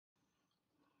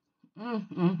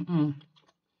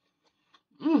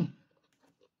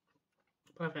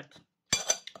Perfect.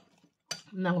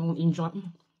 Now I'm going to enjoy it.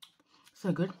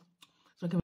 So good. So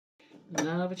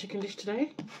another chicken dish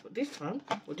today, but this time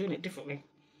we're doing it differently.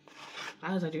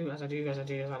 As I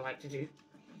like to do.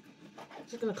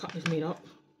 Just going to cut this meat up.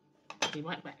 Be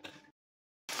right back.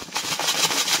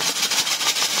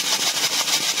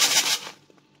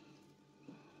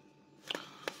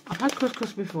 I've had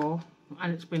couscous before,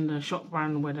 and it's been the shop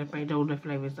brand where they've made all the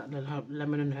flavours, like the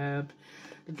lemon and herb,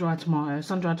 the dried tomato,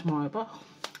 sun-dried tomato. But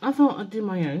I thought I'd do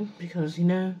my own because, you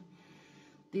know,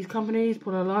 these companies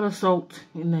put a lot of salt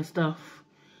in their stuff.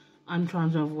 I'm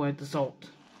trying to avoid the salt.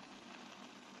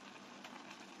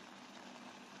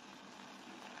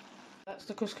 That's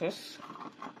the couscous.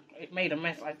 It made a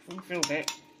mess. I refilled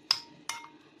it.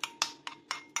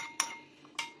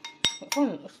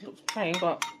 It looks plain,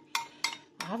 but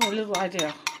I have a little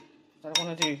idea that I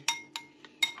want to do.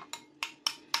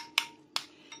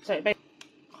 So it basically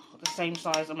the same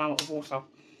size amount of water.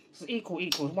 It's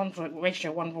equals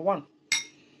ratio 1 for 1.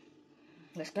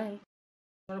 Let's go. I'm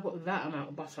gonna put that amount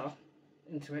of butter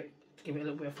into it to give it a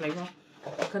little bit of flavour.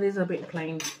 Because it's a bit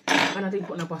plain, and I didn't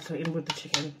put no butter in with the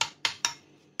chicken.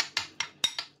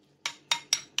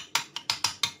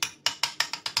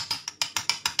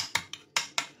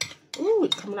 Ooh,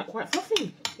 it's coming out quite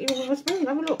fluffy. Even with a spoon.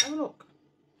 Have a look, have a look.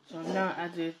 So I've now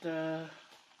added the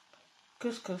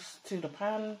couscous to the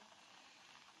pan.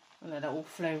 And let that all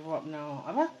flavour up now.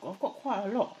 I've got quite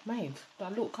a lot made. Did I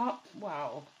look up?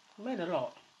 Wow, made a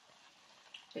lot.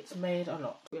 It's made a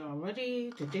lot. We are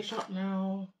ready to dish up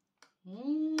now.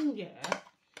 Yeah.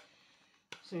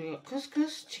 So we got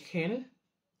couscous, chicken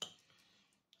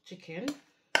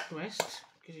breast,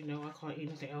 because you know I can't eat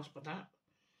anything else but that.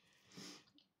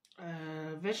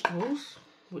 Vegetables,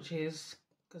 which is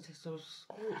because it's so it's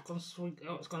gone sweet.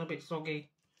 Oh, it's gone a bit soggy.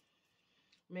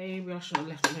 Maybe I shouldn't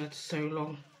have left it there so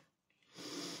long.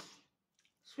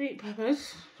 Sweet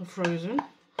peppers, frozen,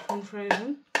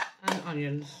 and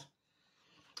onions.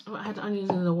 I haven't had onions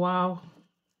in a while.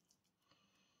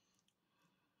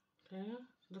 Okay,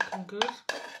 looking good.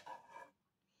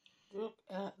 Look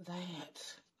at that.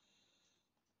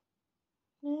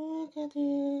 Look at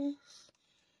this.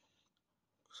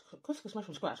 Couscous mashed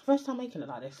from scratch. First time making it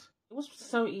like this. It was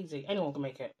so easy. Anyone can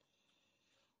make it.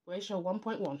 Ratio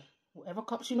 1.1. Whatever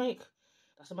cups you make,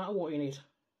 that's the amount of water you need.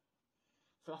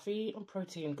 Fluffy and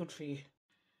protein, good for you.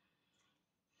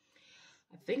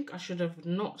 I think I should have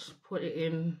not put it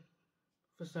in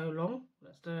for so long.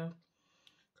 That's the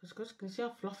couscous. Can you see how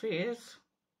fluffy it is?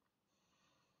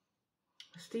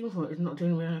 The steam for it is not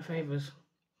doing me any favours.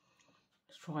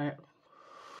 Let's try it.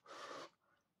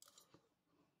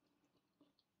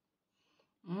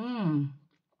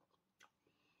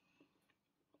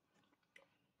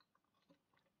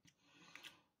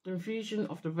 The infusion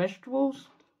of the vegetables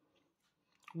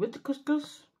with the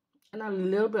couscous and a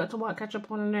little bit of tomato ketchup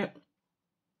on it.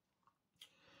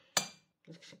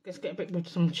 Let's get a bit with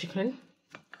some chicken.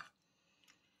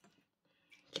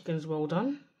 Chicken's well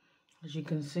done, as you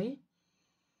can see.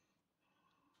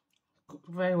 Cooked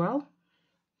very well.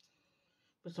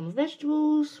 With some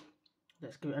vegetables.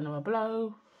 Let's give it another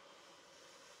blow.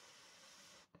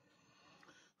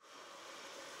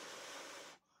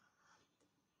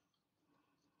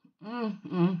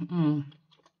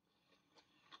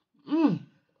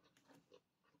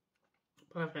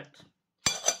 Perfect.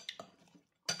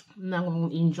 Now I'm going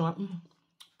to enjoy it.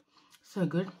 So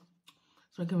good.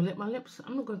 So I can lick my lips.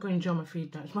 I'm not going to go enjoy my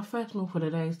food though. It's my first meal for the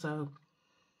day, so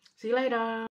see you later.